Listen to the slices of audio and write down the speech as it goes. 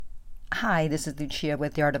Hi, this is Lucia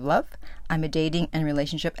with The Art of Love. I'm a dating and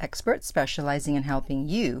relationship expert specializing in helping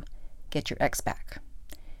you get your ex back.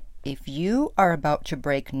 If you are about to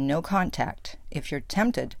break no contact, if you're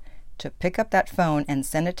tempted to pick up that phone and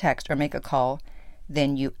send a text or make a call,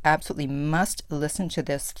 then you absolutely must listen to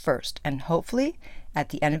this first. And hopefully, at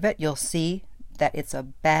the end of it, you'll see that it's a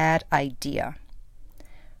bad idea.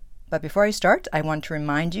 But before I start, I want to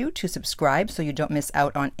remind you to subscribe so you don't miss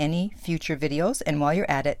out on any future videos. And while you're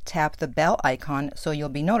at it, tap the bell icon so you'll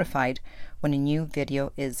be notified when a new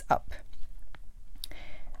video is up.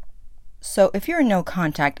 So if you're in no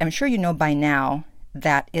contact, I'm sure you know by now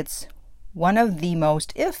that it's one of the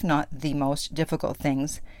most, if not the most difficult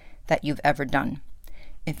things that you've ever done.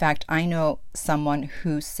 In fact, I know someone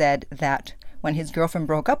who said that when his girlfriend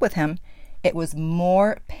broke up with him, it was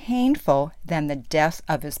more painful than the death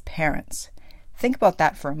of his parents. Think about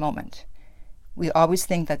that for a moment. We always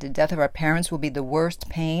think that the death of our parents will be the worst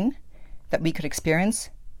pain that we could experience,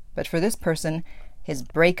 but for this person, his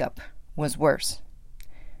breakup was worse.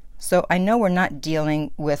 So I know we're not dealing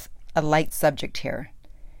with a light subject here.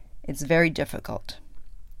 It's very difficult.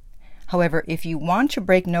 However, if you want to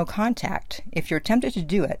break no contact, if you're tempted to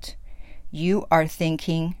do it, you are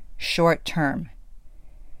thinking short term.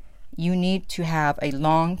 You need to have a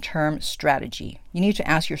long-term strategy. You need to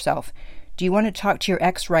ask yourself, do you want to talk to your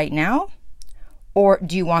ex right now, or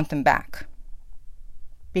do you want them back?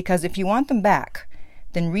 Because if you want them back,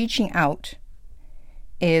 then reaching out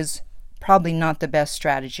is probably not the best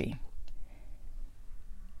strategy.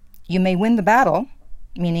 You may win the battle,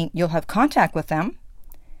 meaning you'll have contact with them,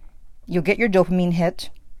 you'll get your dopamine hit,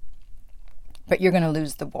 but you're going to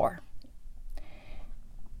lose the war.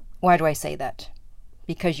 Why do I say that?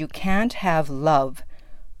 Because you can't have love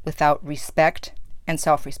without respect and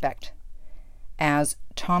self-respect. As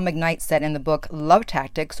Tom McKnight said in the book Love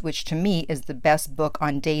Tactics, which to me is the best book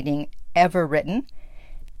on dating ever written,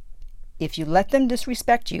 if you let them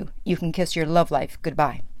disrespect you, you can kiss your love life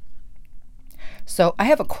goodbye. So I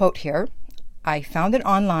have a quote here. I found it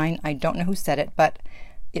online. I don't know who said it, but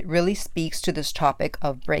it really speaks to this topic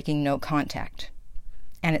of breaking no contact.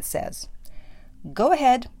 And it says, "Go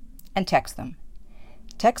ahead and text them.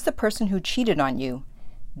 Text the person who cheated on you,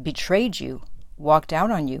 betrayed you, walked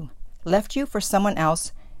out on you, left you for someone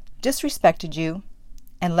else, disrespected you,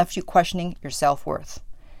 and left you questioning your self-worth.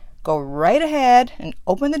 Go right ahead and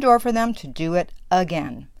open the door for them to do it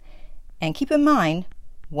again. And keep in mind,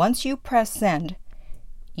 once you press send,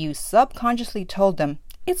 you subconsciously told them,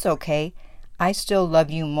 it's okay, I still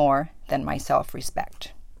love you more than my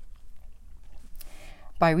self-respect."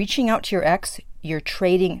 By reaching out to your ex, you're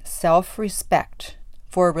trading self-respect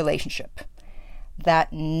for a relationship.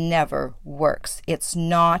 That never works. It's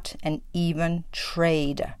not an even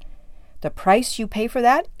trade. The price you pay for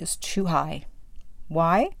that is too high.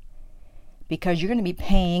 Why? Because you're going to be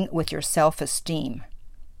paying with your self-esteem.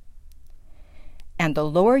 And the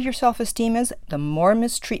lower your self-esteem is, the more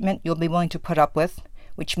mistreatment you'll be willing to put up with,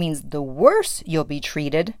 which means the worse you'll be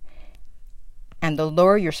treated, and the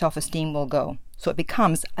lower your self-esteem will go. So it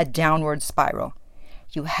becomes a downward spiral.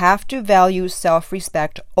 You have to value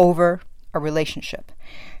self-respect over a relationship.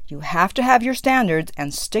 You have to have your standards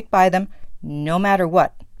and stick by them no matter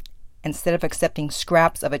what, instead of accepting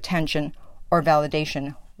scraps of attention or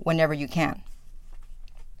validation whenever you can.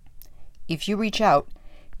 If you reach out,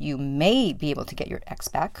 you may be able to get your ex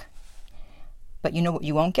back, but you know what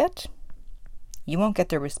you won't get? You won't get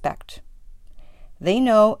their respect. They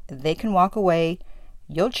know they can walk away,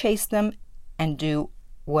 you'll chase them and do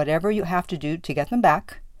whatever you have to do to get them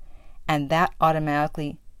back, and that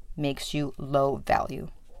automatically makes you low value,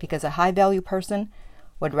 because a high value person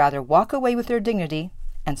would rather walk away with their dignity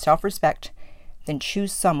and self-respect than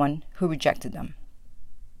choose someone who rejected them.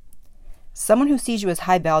 Someone who sees you as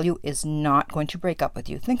high value is not going to break up with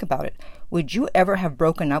you. Think about it. Would you ever have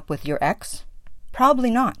broken up with your ex?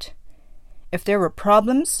 Probably not. If there were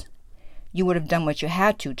problems, you would have done what you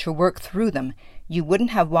had to work through them. You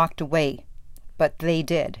wouldn't have walked away, but they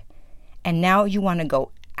did. And now you want to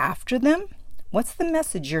go after them? What's the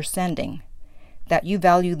message you're sending? That you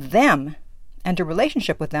value them and a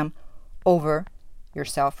relationship with them over your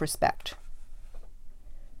self-respect.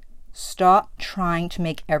 Stop trying to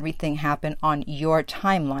make everything happen on your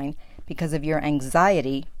timeline because of your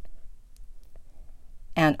anxiety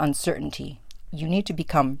and uncertainty. You need to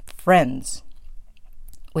become friends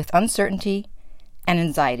with uncertainty and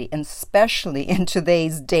anxiety, and especially in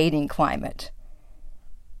today's dating climate.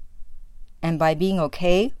 And by being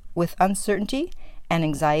okay with uncertainty and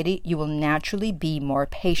anxiety, you will naturally be more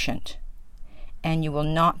patient, and you will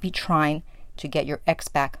not be trying to get your ex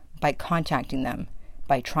back by contacting them,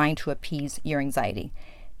 by trying to appease your anxiety.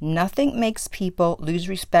 Nothing makes people lose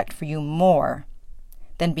respect for you more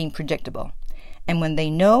than being predictable. And when they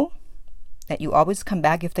know that you always come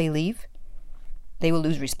back if they leave, they will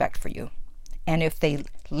lose respect for you. And if they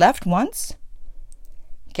left once,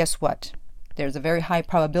 guess what? There's a very high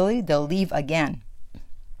probability they'll leave again.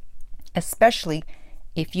 Especially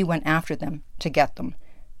if you went after them to get them.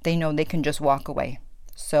 They know they can just walk away.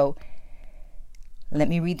 So let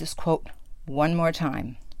me read this quote one more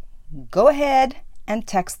time. Go ahead and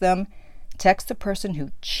text them. Text the person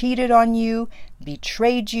who cheated on you,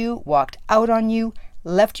 betrayed you, walked out on you,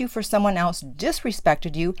 left you for someone else,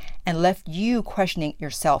 disrespected you, and left you questioning your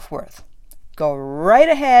self-worth. Go right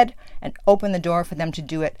ahead and open the door for them to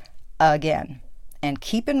do it again. And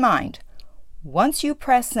keep in mind, once you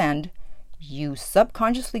press send, you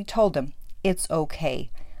subconsciously told them, it's okay.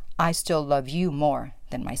 I still love you more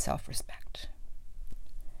than my self-respect.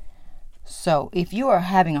 So if you are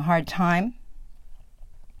having a hard time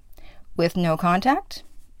with no contact,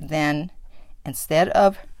 then instead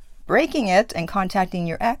of breaking it and contacting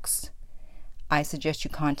your ex, I suggest you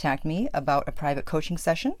contact me about a private coaching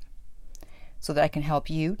session so that I can help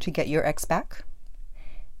you to get your ex back.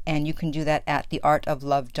 And you can do that at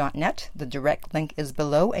theartoflove.net. The direct link is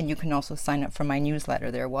below, and you can also sign up for my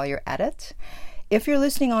newsletter there while you're at it. If you're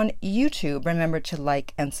listening on YouTube, remember to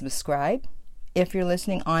like and subscribe. If you're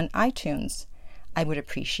listening on iTunes, I would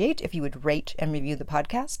appreciate if you would rate and review the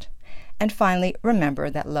podcast. And finally, remember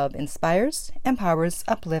that love inspires, empowers,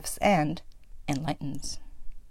 uplifts, and enlightens.